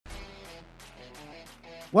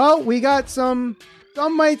Well, we got some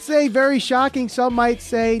might say very shocking, some might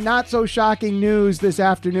say not so shocking news this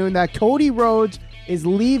afternoon that Cody Rhodes is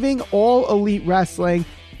leaving All Elite Wrestling.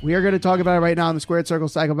 We are going to talk about it right now on the Squared Circle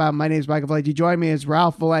Psychopath. My name is Michael Valenti. Join me as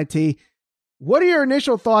Ralph Valenti. What are your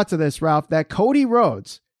initial thoughts of this, Ralph, that Cody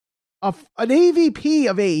Rhodes, an AVP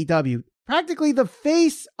of AEW, practically the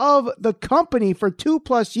face of the company for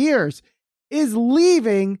 2+ years, is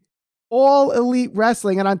leaving All Elite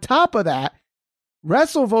Wrestling? And on top of that,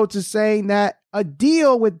 WrestleVotes is saying that a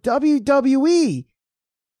deal with WWE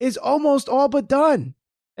is almost all but done.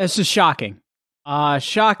 This is shocking.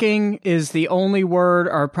 Shocking is the only word,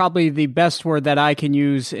 or probably the best word that I can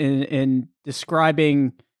use in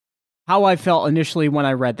describing how I felt initially when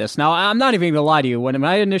I read this. Now, I'm not even going to lie to you. When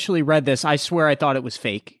I initially read this, I swear I thought it was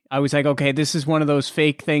fake. I was like, okay, this is one of those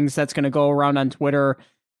fake things that's going to go around on Twitter.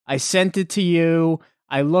 I sent it to you.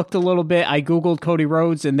 I looked a little bit. I Googled Cody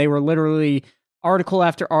Rhodes, and they were literally article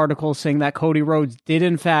after article saying that Cody Rhodes did,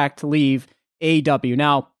 in fact, leave AEW.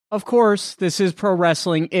 Now, of course, this is pro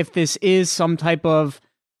wrestling. If this is some type of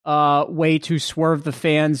way to swerve the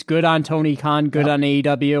fans, good on Tony Khan, good on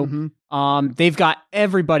AEW. Mm-hmm. They've got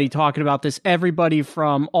everybody talking about this, everybody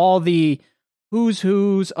from all the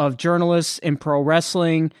who's of journalists in pro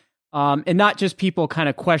wrestling, and not just people kind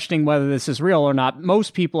of questioning whether this is real or not.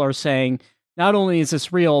 Most people are saying, not only is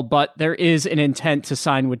this real, but there is an intent to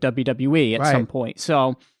sign with WWE at some point.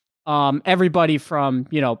 So everybody from,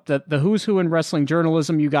 the who's who in wrestling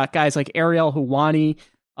journalism, you got guys like Ariel Helwani,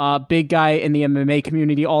 big guy in the MMA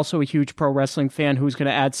community, also a huge pro wrestling fan, who's going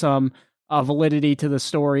to add some validity to the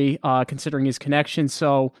story, considering his connection.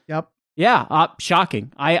 So,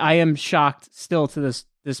 shocking. I am shocked still to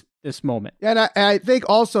this moment. And I think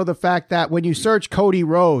also the fact that when you search Cody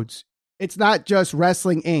Rhodes, it's not just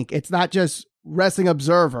Wrestling Inc. It's not just Wrestling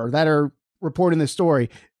Observer that are reporting the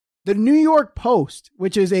story. The New York Post,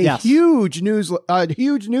 which is a huge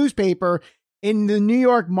newspaper in the New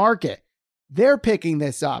York market, they're picking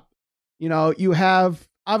this up. You have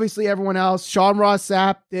obviously everyone else. Sean Ross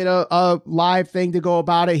Sapp did a live thing to go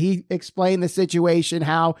about it. He explained the situation,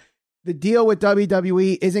 how the deal with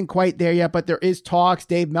WWE isn't quite there yet, but there is talks.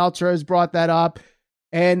 Dave Meltzer has brought that up.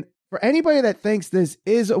 And for anybody that thinks this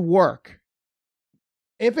is a work,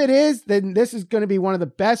 if it is, then this is going to be one of the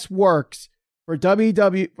best works for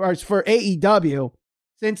for AEW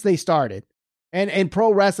since they started and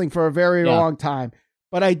pro wrestling for a very long time.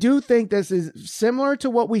 But I do think this is similar to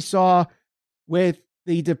what we saw with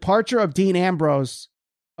the departure of Dean Ambrose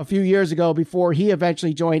a few years ago before he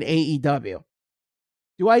eventually joined AEW.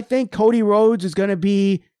 Do I think Cody Rhodes is going to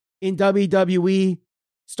be in WWE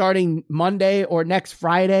starting Monday or next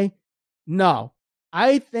Friday? No.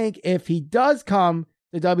 I think if he does come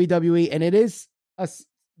to WWE and it is a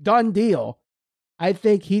done deal, I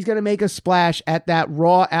think he's going to make a splash at that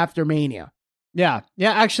Raw after Mania. Yeah.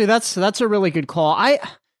 Actually, that's a really good call. I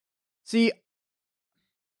see.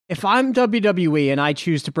 If I'm WWE and I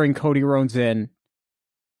choose to bring Cody Rhodes in,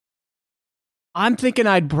 I'm thinking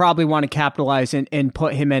I'd probably want to capitalize and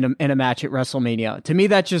put him in a match at WrestleMania. To me,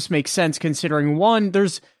 that just makes sense, considering one,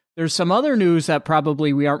 there's some other news that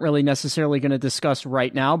probably we aren't really necessarily going to discuss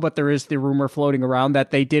right now, but there is the rumor floating around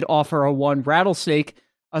that they did offer a one Rattlesnake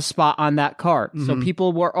a spot on that card. Mm-hmm. So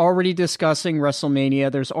people were already discussing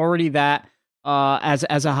WrestleMania. There's already that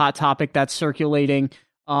as a hot topic that's circulating.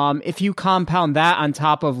 If you compound that on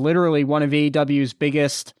top of literally one of AEW's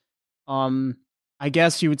biggest, I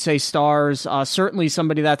guess you would say stars, certainly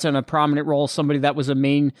somebody that's in a prominent role, somebody that was a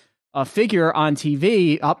main figure on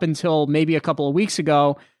TV up until maybe a couple of weeks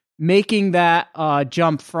ago, making that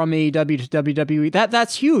jump from AEW to WWE,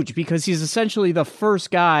 that's huge, because he's essentially the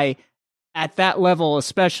first guy at that level,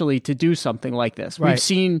 especially, to do something like this. Right. We've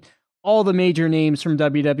seen all the major names from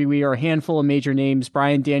WWE, or a handful of major names: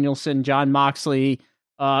 Bryan Danielson, Jon Moxley,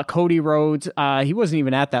 Cody Rhodes. He wasn't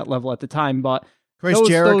even at that level at the time, but Chris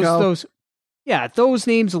Jericho. Those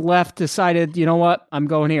names left, decided, you know what, I'm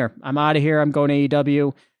going here. I'm out of here. I'm going to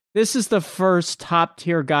AEW. This is the first top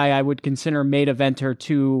tier guy I would consider main eventer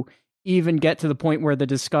to even get to the point where they're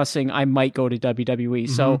discussing I might go to WWE.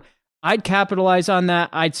 Mm-hmm. So I'd capitalize on that.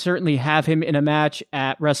 I'd certainly have him in a match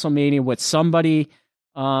at WrestleMania with somebody.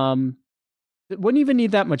 Wouldn't even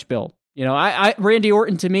need that much build. Randy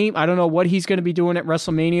Orton, to me, I don't know what he's going to be doing at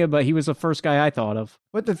WrestleMania, but he was the first guy I thought of.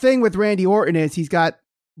 But the thing with Randy Orton is he's got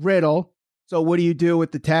Riddle. So what do you do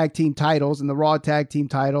with the tag team titles and the Raw tag team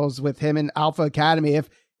titles with him and Alpha Academy?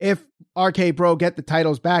 If RK Bro get the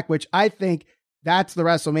titles back, which I think that's the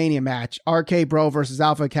WrestleMania match, RK Bro versus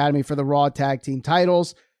Alpha Academy for the Raw tag team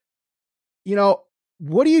titles.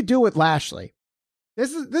 What do you do with Lashley?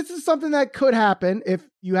 This is something that could happen if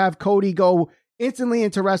you have Cody go instantly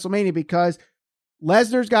into WrestleMania because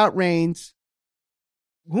Lesnar's got Reigns.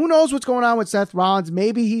 Who knows what's going on with Seth Rollins?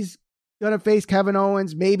 Maybe he's going to face Kevin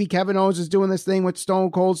Owens. Maybe Kevin Owens is doing this thing with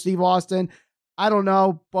Stone Cold Steve Austin. I don't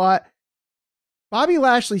know, but Bobby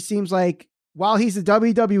Lashley seems like while he's a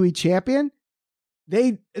WWE champion,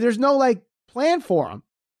 there's no like plan for him.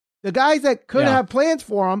 The guys that could have plans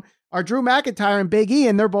for him are Drew McIntyre and Big E,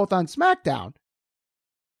 and they're both on SmackDown.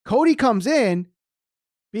 Cody comes in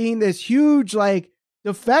being this huge like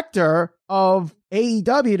defector of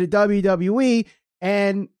AEW to WWE,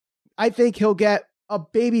 and I think he'll get a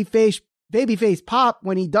babyface pop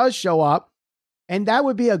when he does show up, and that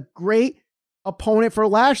would be a great opponent for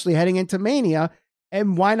Lashley heading into Mania.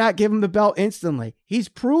 And why not give him the belt instantly? He's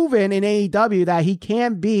proven in AEW that he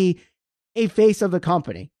can be a face of the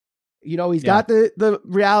company. You know, he's got the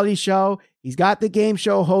reality show. He's got the game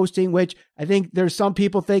show hosting, which I think there's some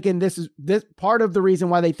people thinking this part of the reason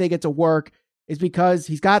why they think it's a work is because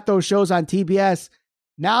he's got those shows on TBS.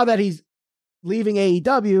 Now that he's leaving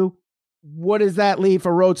AEW, what does that leave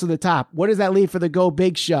for Road to the Top? What does that leave for the Go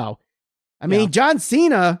Big show? I mean, John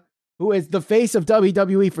Cena, who is the face of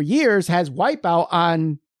WWE for years, has Wipeout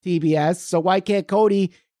on TBS. So why can't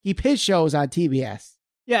Cody keep his shows on TBS?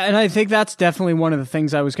 Yeah, and I think that's definitely one of the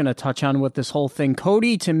things I was going to touch on with this whole thing.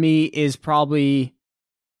 Cody, to me, is probably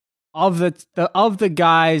of the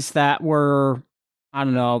guys that were, I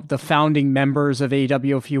don't know, the founding members of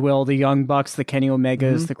AEW, if you will, the Young Bucks, the Kenny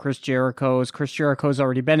Omegas, the Chris Jerichos. Chris Jericho's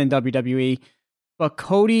already been in WWE, but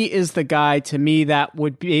Cody is the guy to me that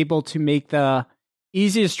would be able to make the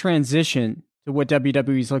easiest transition to what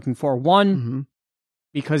WWE is looking for. One,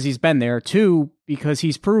 because he's been there. Two, because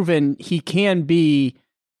he's proven he can be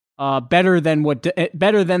better than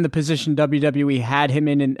the position WWE had him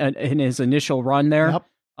in his initial run there.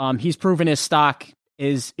 Yep. He's proven his stock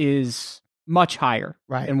is much higher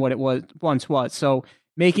than what it once was. So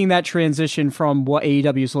making that transition from what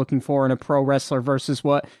AEW is looking for in a pro wrestler versus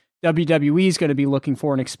what WWE is going to be looking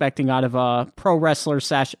for and expecting out of a pro wrestler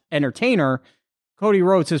 / entertainer, Cody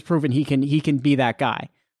Rhodes has proven he can be that guy.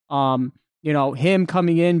 You know, him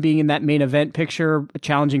coming in, being in that main event picture,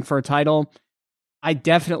 challenging for a title, I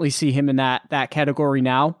definitely see him in that category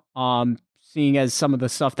now. Seeing as some of the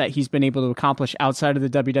stuff that he's been able to accomplish outside of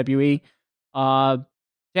the WWE.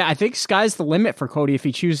 I think sky's the limit for Cody if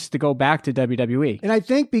he chooses to go back to WWE. And I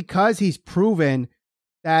think because he's proven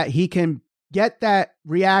that he can get that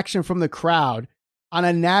reaction from the crowd on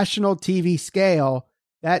a national TV scale,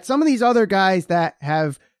 that some of these other guys that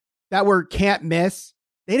were can't miss,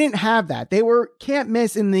 they didn't have that. They were can't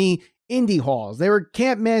miss in the indie halls. They were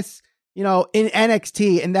can't miss, you know, in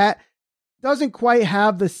NXT, and that doesn't quite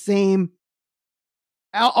have the same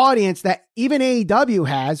audience that even AEW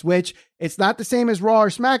has, which it's not the same as Raw or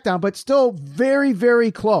SmackDown, but still very,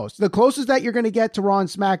 very close. The closest that you're going to get to Raw and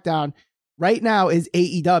SmackDown right now is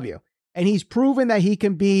AEW. And he's proven that he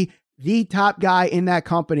can be the top guy in that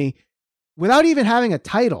company without even having a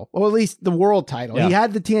title, or at least the world title. Yeah. He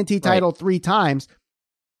had the TNT title 3 times.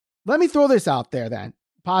 Let me throw this out there then.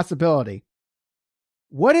 Possibility.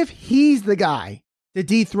 What if he's the guy to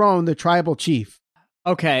dethrone the tribal chief?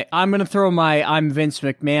 Okay, I'm going to throw my I'm Vince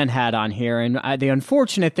McMahon hat on here. And the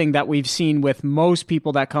unfortunate thing that we've seen with most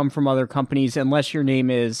people that come from other companies, unless your name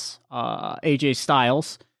is AJ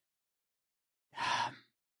Styles,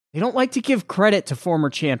 they don't like to give credit to former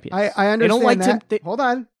champions. I understand they don't like that. Hold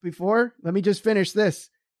on. Let me just finish this.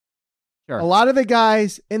 Sure. A lot of the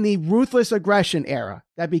guys in the ruthless aggression era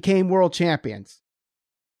that became world champions,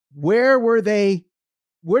 where were they?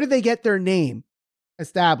 Where did they get their name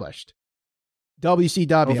established?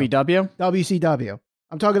 WCW. OVW? WCW.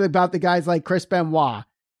 I'm talking about the guys like Chris Benoit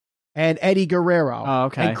and Eddie Guerrero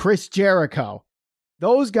and Chris Jericho.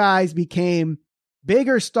 Those guys became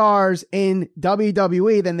bigger stars in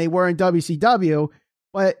WWE than they were in WCW,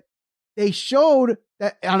 but they showed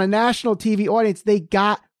that on a national TV audience, they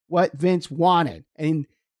got what Vince wanted. And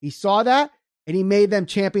he saw that, and he made them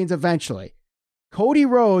champions eventually. Cody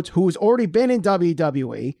Rhodes, who's already been in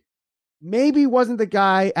WWE, maybe wasn't the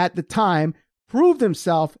guy at the time, proved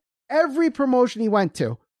himself every promotion he went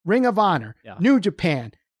to, Ring of Honor, New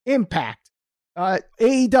Japan, Impact,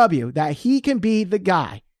 AEW, that he can be the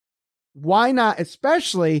guy. Why not?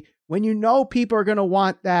 Especially when you know people are going to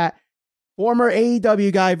want that former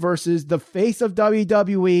AEW guy versus the face of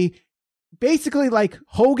WWE, basically like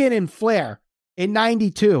Hogan and Flair in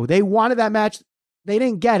 92. They wanted that match. They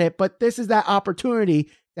didn't get it, but this is that opportunity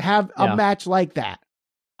to have a match like that.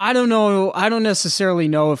 I don't know. I don't necessarily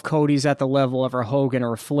know if Cody's at the level of a Hogan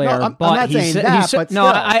or a Flair, no, I'm not saying that, but no,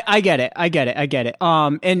 I get it. I get it.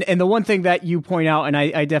 And the one thing that you point out, and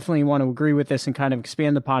I definitely want to agree with this and kind of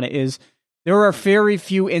expand upon it, is there are very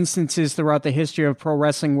few instances throughout the history of pro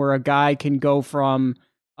wrestling where a guy can go from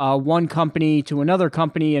one company to another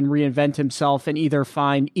company and reinvent himself and either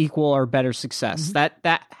find equal or better success.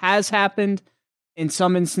 That has happened in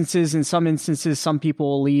some instances. In some instances, some people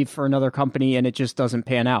will leave for another company and it just doesn't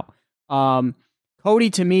pan out. Cody,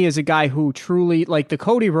 to me, is a guy who truly, like the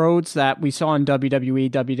Cody Rhodes that we saw in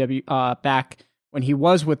WWE, back when he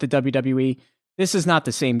was with the WWE, this is not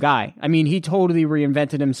the same guy. I mean, he totally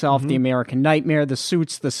reinvented himself, the American Nightmare, the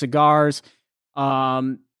suits, the cigars,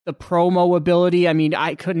 the promo ability. I mean,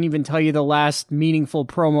 I couldn't even tell you the last meaningful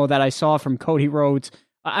promo that I saw from Cody Rhodes.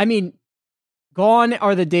 I mean, gone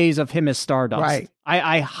are the days of him as Stardust. Right.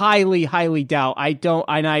 I highly, highly doubt. I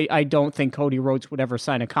don't think Cody Rhodes would ever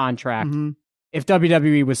sign a contract if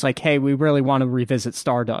WWE was like, hey, we really want to revisit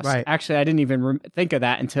Stardust. Right. Actually, I didn't even think of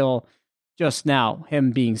that until just now,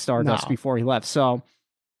 him being Stardust before he left. So,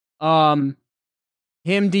 him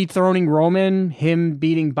dethroning Roman, him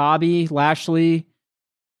beating Bobby Lashley,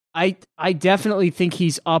 I definitely think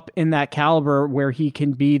he's up in that caliber where he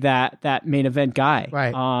can be that main event guy.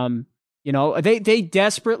 Right. You know, they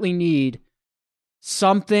desperately need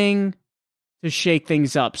something to shake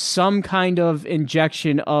things up, some kind of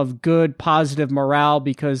injection of good, positive morale,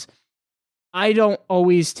 because I don't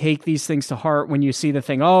always take these things to heart when you see the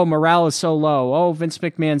thing, oh, morale is so low. Oh, Vince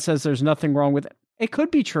McMahon says there's nothing wrong with it. It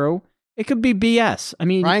could be true. It could be BS. I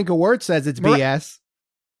mean, Ryan Gewirtz says it's BS.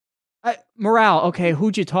 Morale. Okay,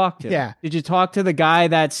 who'd you talk to? Yeah. Did you talk to the guy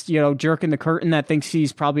that's, jerking the curtain that thinks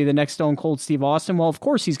he's probably the next Stone Cold Steve Austin? Well, of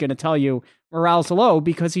course he's going to tell you morale's low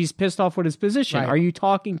because he's pissed off with his position. Right. Are you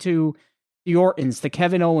talking to the Ortons, the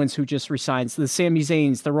Kevin Owens who just resigns, the Sami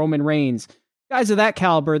Zayns, the Roman Reigns? Guys of that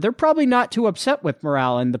caliber, they're probably not too upset with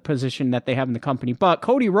morale and the position that they have in the company. But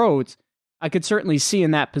Cody Rhodes, I could certainly see in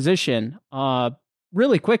that position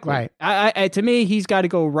really quickly. Right. To me, he's got to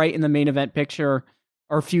go right in the main event picture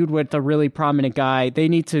or feud with a really prominent guy. They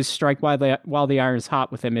need to strike while the iron's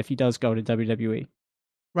hot with him if he does go to WWE.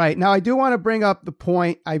 Right. Now, I do want to bring up the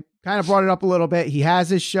point. I kind of brought it up a little bit. He has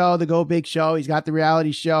his show, the Go Big Show. He's got the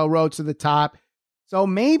reality show, Road to the Top. So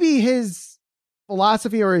maybe his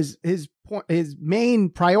philosophy or his main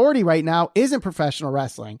priority right now isn't professional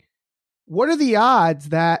wrestling. What are the odds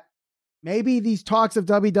that maybe these talks of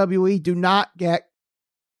WWE do not get,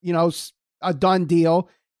 a done deal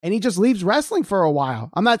and he just leaves wrestling for a while?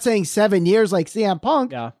 I'm not saying 7 years like CM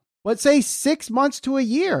Punk, but say 6 months to a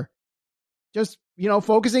year. Just,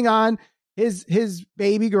 focusing on his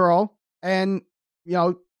baby girl and,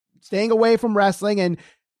 staying away from wrestling. And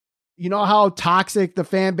you know how toxic the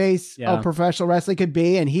fan base of professional wrestling could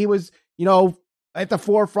be. And he was, at the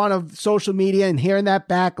forefront of social media and hearing that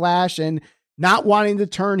backlash and not wanting to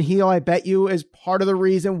turn heel, I bet you, is part of the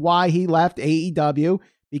reason why he left AEW,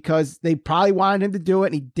 because they probably wanted him to do it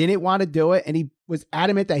and he didn't want to do it. And he was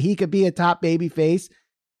adamant that he could be a top baby face.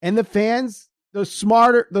 And the fans, the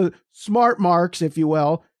smart marks, if you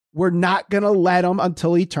will, were not going to let him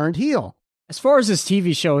until he turned heel. As far as his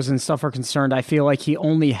TV shows and stuff are concerned, I feel like he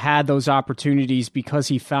only had those opportunities because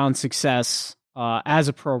he found success as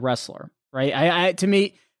a pro wrestler, right? To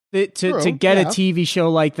me, to get a TV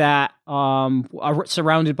show like that,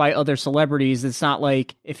 surrounded by other celebrities, it's not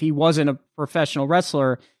like if he wasn't a professional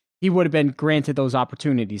wrestler, he would have been granted those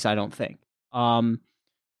opportunities, I don't think.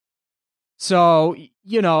 So,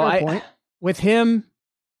 with him,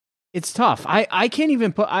 it's tough. I can't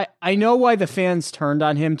even I know why the fans turned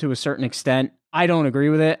on him to a certain extent. I don't agree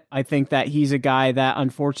with it. I think that he's a guy that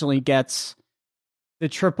unfortunately gets the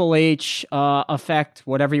Triple H effect,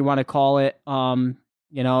 whatever you want to call it.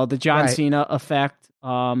 The John Cena effect.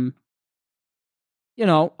 But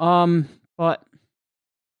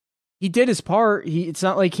he did his part. It's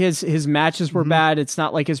not like his matches were bad. It's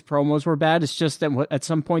not like his promos were bad. It's just that at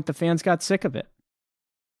some point the fans got sick of it.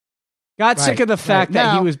 Sick of the fact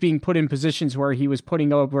that he was being put in positions where he was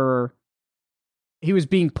being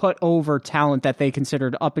put over talent that they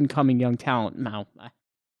considered up and coming young talent. Now,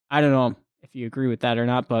 I don't know if you agree with that or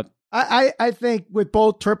not, but I think with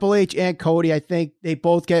both Triple H and Cody, I think they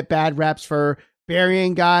both get bad reps for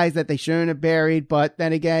burying guys that they shouldn't have buried. But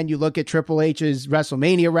then again, you look at Triple H's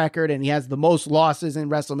WrestleMania record and he has the most losses in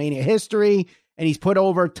WrestleMania history, and he's put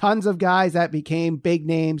over tons of guys that became big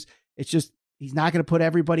names. It's just, he's not going to put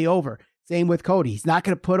everybody over. Same with Cody. He's not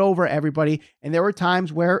going to put over everybody. And there were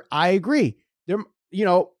times where I agree.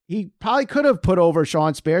 He probably could have put over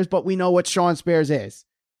Sean Spears, but we know what Sean Spears is.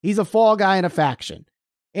 He's a fall guy in a faction.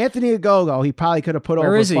 Anthony Ogogo, he probably could have put over.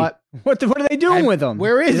 Where is he? What are they doing with him?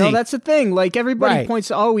 Where is he? That's the thing. Like, everybody points,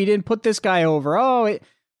 he didn't put this guy over.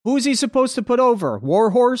 Who is he supposed to put over?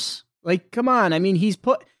 Warhorse? Like, come on. I mean, he's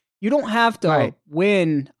You don't have to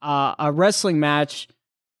win a wrestling match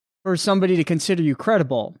for somebody to consider you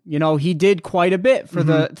credible. You know, he did quite a bit for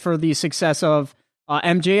the success of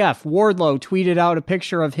MJF. Wardlow tweeted out a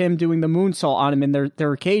picture of him doing the moonsault on him in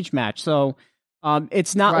their cage match. So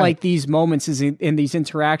it's not like these moments in these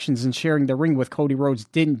interactions and sharing the ring with Cody Rhodes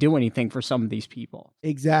didn't do anything for some of these people.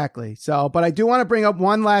 Exactly. So, but I do want to bring up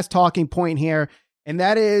one last talking point here, and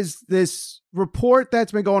that is this report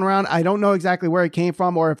that's been going around. I don't know exactly where it came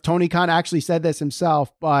from or if Tony Khan actually said this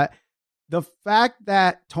himself, but the fact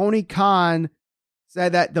that Tony Khan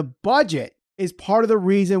said that the budget is part of the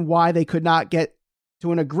reason why they could not get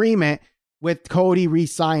to an agreement with Cody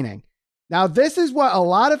re-signing. Now, this is what a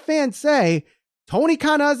lot of fans say. Tony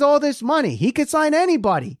Khan has all this money. He could sign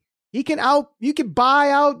anybody. You could buy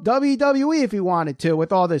out WWE if he wanted to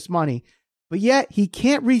with all this money. But yet he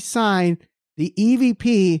can't re-sign the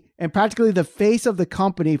EVP and practically the face of the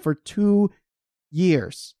company for 2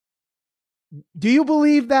 years. Do you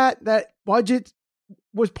believe that budget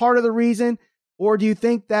was part of the reason? Or do you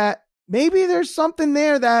think that maybe there's something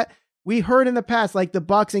there that we heard in the past, like the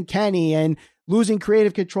Bucks and Kenny and losing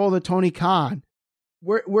creative control to Tony Khan?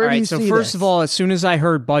 Where do you see this? So first of all, as soon as I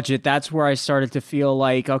heard budget, that's where I started to feel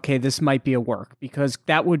like, okay, this might be a work, because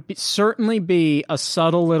that would certainly be a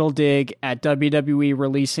subtle little dig at WWE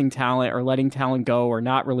releasing talent or letting talent go or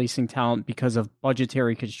not releasing talent because of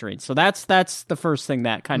budgetary constraints. So that's the first thing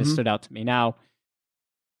that kind of stood out to me. Now,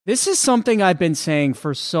 this is something I've been saying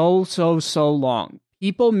for so long.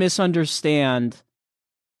 People misunderstand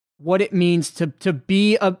what it means to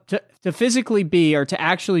physically be, or to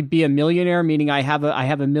actually be a millionaire, meaning I have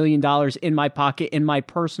 $1 million in my pocket, in my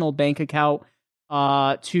personal bank account,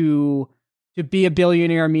 to be a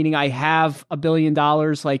billionaire, meaning I have $1 billion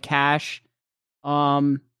like cash.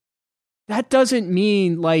 That doesn't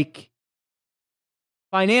mean like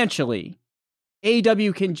financially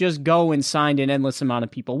AEW can just go and sign an endless amount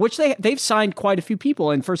of people, which they've signed quite a few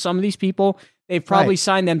people. And for some of these people, they've probably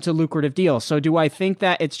signed them to lucrative deals. So do I think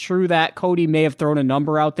that it's true that Cody may have thrown a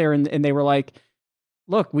number out there and they were like,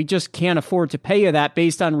 look, we just can't afford to pay you that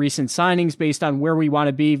based on recent signings, based on where we want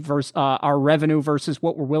to be versus our revenue versus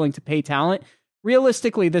what we're willing to pay talent?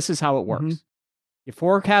 Realistically, this is how it works. You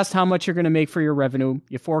forecast how much you're going to make for your revenue.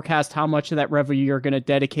 You forecast how much of that revenue you're going to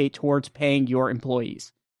dedicate towards paying your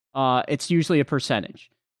employees. It's usually a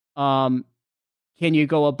percentage. Can you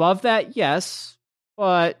go above that? Yes,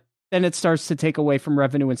 but then it starts to take away from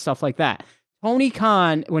revenue and stuff like that. Tony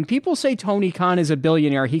Khan, when people say Tony Khan is a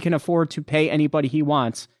billionaire, he can afford to pay anybody he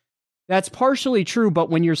wants. That's partially true, but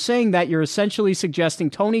when you're saying that, you're essentially suggesting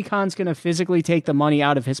Tony Khan's going to physically take the money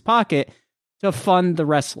out of his pocket to fund the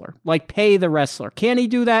wrestler, like pay the wrestler. Can he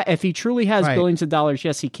do that? If he truly has billions of dollars,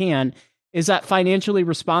 yes, he can. Is that financially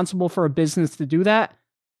responsible for a business to do that?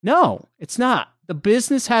 No, it's not. The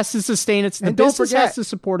business has to sustain its. The business has to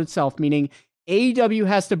support itself, meaning AEW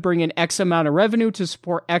has to bring in X amount of revenue to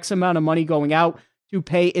support X amount of money going out to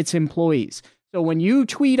pay its employees. So when you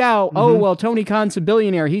tweet out, oh, well, Tony Khan's a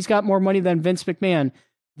billionaire, he's got more money than Vince McMahon.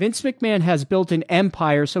 Vince McMahon has built an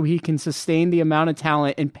empire so he can sustain the amount of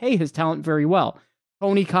talent and pay his talent very well.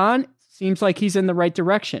 Tony Khan seems like he's in the right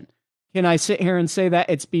direction. Can I sit here and say that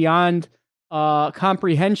it's beyond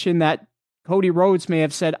comprehension that Cody Rhodes may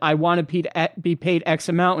have said, I want to be paid X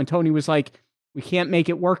amount, and Tony was like, we can't make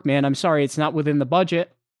it work, man. I'm sorry, it's not within the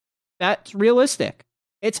budget. That's realistic.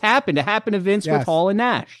 It's happened. It happened to Vince with Hall and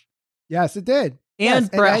Nash. Yes, it did. And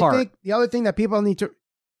Bret Hart. I think the other thing that people need to...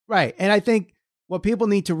 Right. And I think what people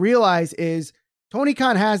need to realize is Tony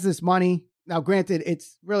Khan has this money. Now, granted,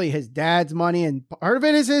 it's really his dad's money, and part of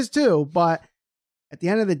it is his too. But at the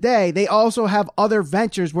end of the day, they also have other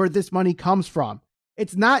ventures where this money comes from.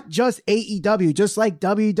 It's not just AEW, just like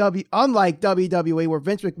WWE, unlike WWE, where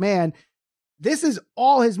Vince McMahon... This is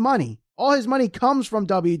all his money. All his money comes from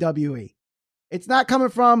WWE. It's not coming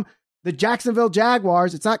from the Jacksonville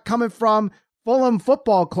Jaguars. It's not coming from Fulham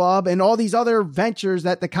Football Club and all these other ventures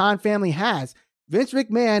that the Khan family has. Vince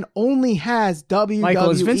McMahon only has WWE.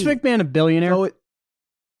 Michael, is Vince McMahon a billionaire? So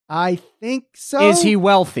I think so. Is he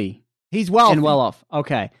wealthy? He's wealthy. And well off.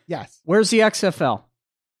 Okay. Yes. Where's the XFL?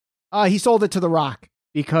 He sold it to The Rock.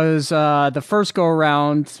 Because the first go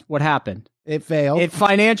around, what happened? It failed. It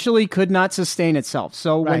financially could not sustain itself.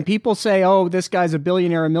 So when people say, oh, this guy's a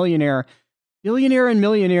billionaire, a millionaire and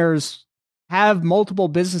millionaires have multiple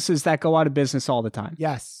businesses that go out of business all the time.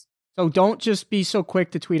 Yes. So don't just be so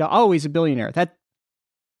quick to tweet out, oh, he's a billionaire.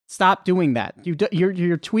 Stop doing that. You're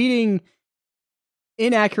tweeting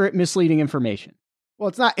inaccurate, misleading information. Well,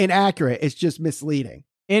 it's not inaccurate. It's just misleading.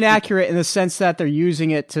 Inaccurate in the sense that they're using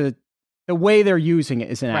it to... The way they're using it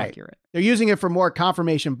is inaccurate. They're using it for more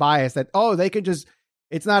confirmation bias that, oh, they could just,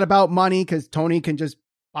 It's not about money because Tony can just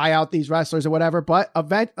buy out these wrestlers or whatever. But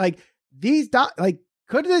could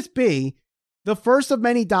this be the first of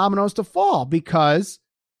many dominoes to fall? Because,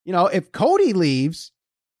 if Cody leaves,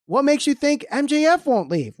 what makes you think MJF won't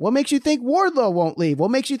leave? What makes you think Wardlow won't leave?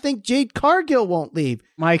 What makes you think Jade Cargill won't leave?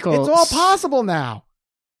 Michael, it's all possible now.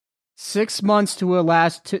 6 months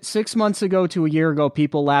to 6 months ago to a year ago,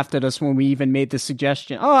 people laughed at us when we even made the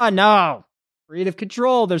suggestion. Oh no, creative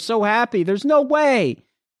control. They're so happy. There's no way.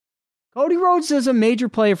 Cody Rhodes is a major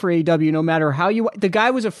player for AEW. No matter how the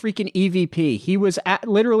guy was a freaking EVP. He was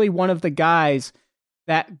literally one of the guys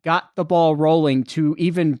that got the ball rolling to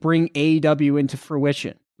even bring AEW into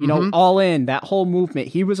fruition. All in that whole movement.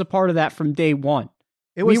 He was a part of that from day one.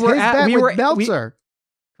 It was with Meltzer.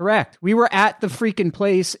 Correct. We were at the freaking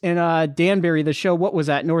place in Danbury, the show. What was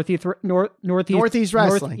that? Northeast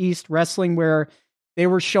Wrestling, where they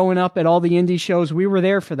were showing up at all the indie shows. We were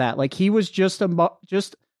there for that. Like, he was just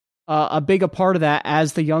a big a part of that,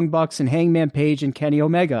 as the Young Bucks and Hangman Page and Kenny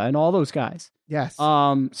Omega and all those guys. Yes.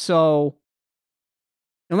 So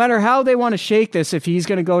no matter how they want to shake this, if he's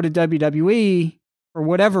going to go to WWE for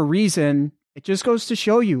whatever reason, it just goes to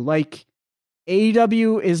show you, like,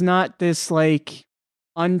 AEW is not this like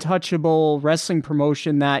untouchable wrestling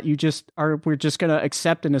promotion that we're just going to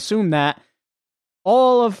accept and assume that.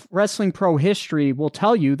 All of Wrestling Pro history will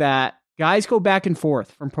tell you that guys go back and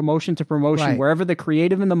forth from promotion to promotion, right, wherever the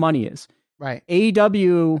creative and the money is. Right.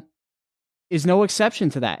 AEW is no exception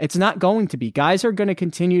to that. It's not going to be. Guys are going to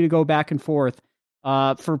continue to go back and forth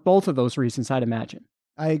for both of those reasons, I'd imagine.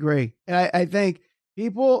 I agree. And I think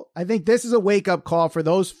this is a wake-up call for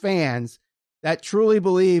those fans that truly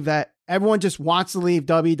believe that everyone just wants to leave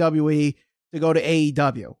WWE to go to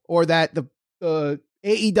AEW, or that the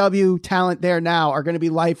AEW talent there now are going to be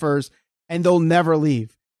lifers and they'll never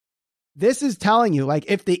leave. This is telling you, like,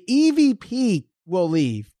 if the EVP will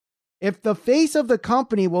leave, if the face of the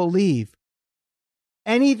company will leave,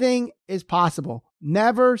 anything is possible.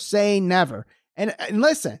 Never say never. And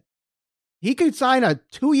listen, he could sign a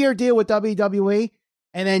 2-year deal with WWE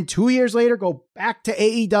and then 2 years later go back to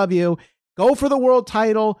AEW, go for the world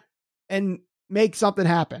title, and make something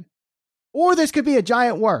happen. Or this could be a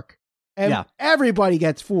giant work and everybody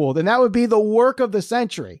gets fooled, and that would be the work of the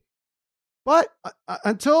century. But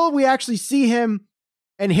until we actually see him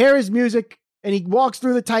and hear his music and he walks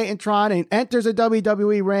through the Titantron and enters a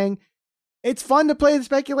WWE ring, it's fun to play the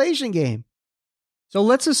speculation game. So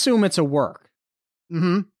let's assume it's a work.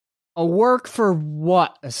 Mm-hmm. A work for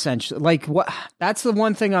what, essentially? Like, what? That's the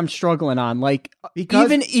one thing I'm struggling on. Like,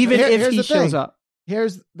 because even if he shows up.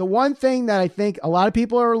 Here's the one thing that I think a lot of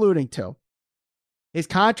people are alluding to. His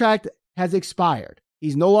contract has expired.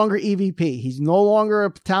 He's no longer EVP. He's no longer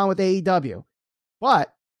a talent with AEW.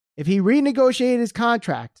 But if he renegotiated his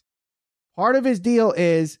contract, part of his deal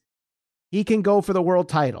is he can go for the world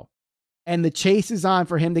title. And the chase is on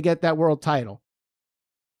for him to get that world title.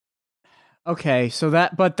 Okay, so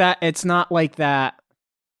it's not like that.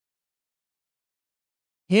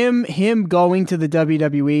 Him going to the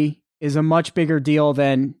WWE is a much bigger deal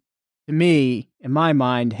than, to me, in my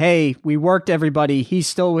mind, hey, we worked everybody. He's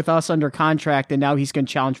still with us under contract, and now he's going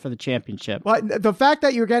to challenge for the championship. But the fact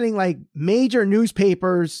that you're getting like major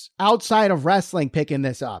newspapers outside of wrestling picking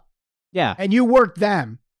this up. Yeah. And you work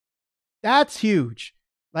them. That's huge.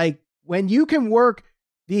 Like, when you can work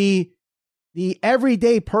the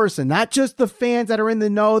everyday person, not just the fans that are in the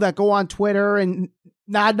know that go on Twitter and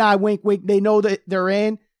nod, wink, wink, they know that they're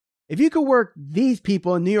in. If you could work these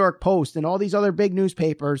people in New York Post and all these other big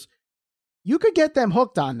newspapers, you could get them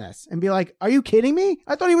hooked on this and be like, are you kidding me?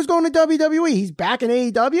 I thought he was going to WWE. He's back in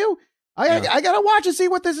AEW. I got to watch and see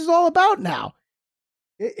what this is all about now.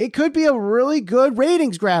 It could be a really good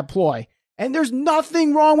ratings grab ploy. And there's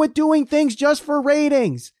nothing wrong with doing things just for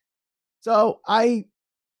ratings. So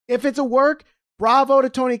if it's a work, bravo to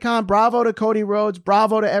Tony Khan, bravo to Cody Rhodes,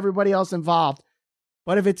 bravo to everybody else involved.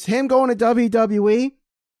 But if it's him going to WWE,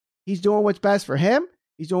 he's doing what's best for him.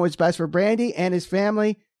 He's doing what's best for Brandy and his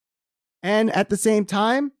family. And at the same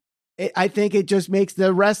time, I think it just makes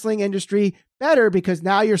the wrestling industry better, because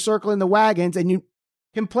now you're circling the wagons and you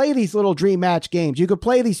can play these little dream match games. You could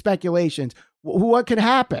play these speculations. What can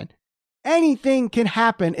happen? Anything can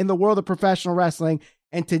happen in the world of professional wrestling.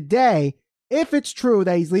 And today, if it's true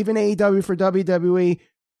that he's leaving AEW for WWE,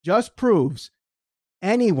 just proves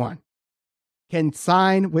anyone can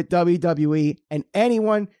sign with WWE and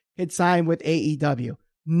anyone can sign with AEW.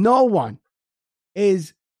 No one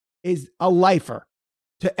is a lifer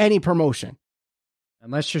to any promotion.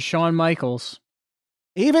 Unless you're Shawn Michaels.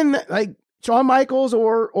 Even like Shawn Michaels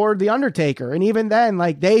or The Undertaker. And even then,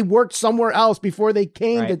 like, they worked somewhere else before they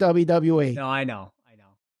came to WWE. No, I know.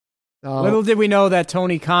 Little did we know that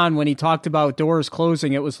Tony Khan, when he talked about doors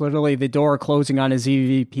closing, it was literally the door closing on his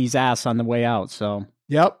EVP's ass on the way out. So,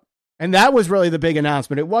 yep. And that was really the big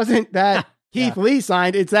announcement. It wasn't that Keith Lee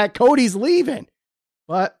signed, it's that Cody's leaving.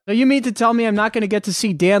 But so you mean to tell me I'm not going to get to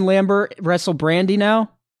see Dan Lambert wrestle Brandy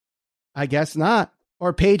now? I guess not.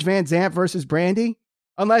 Or Paige Van Zant versus Brandy.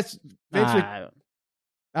 Unless Vince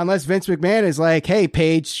McMahon is like, hey,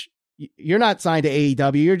 Paige, you're not signed to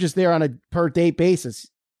AEW. You're just there on a per date basis.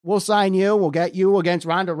 We'll sign you. We'll get you against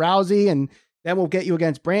Ronda Rousey, and then we'll get you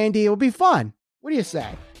against Brandy. It'll be fun. What do you say?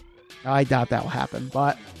 I doubt that will happen,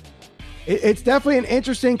 but it's definitely an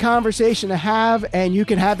interesting conversation to have, and you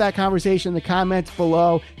can have that conversation in the comments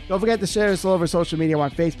below. Don't forget to share us all over social media on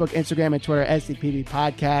Facebook, Instagram, and Twitter, SCPB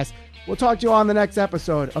Podcast. We'll talk to you on the next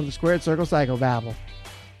episode of the Squared Circle Psychobabble.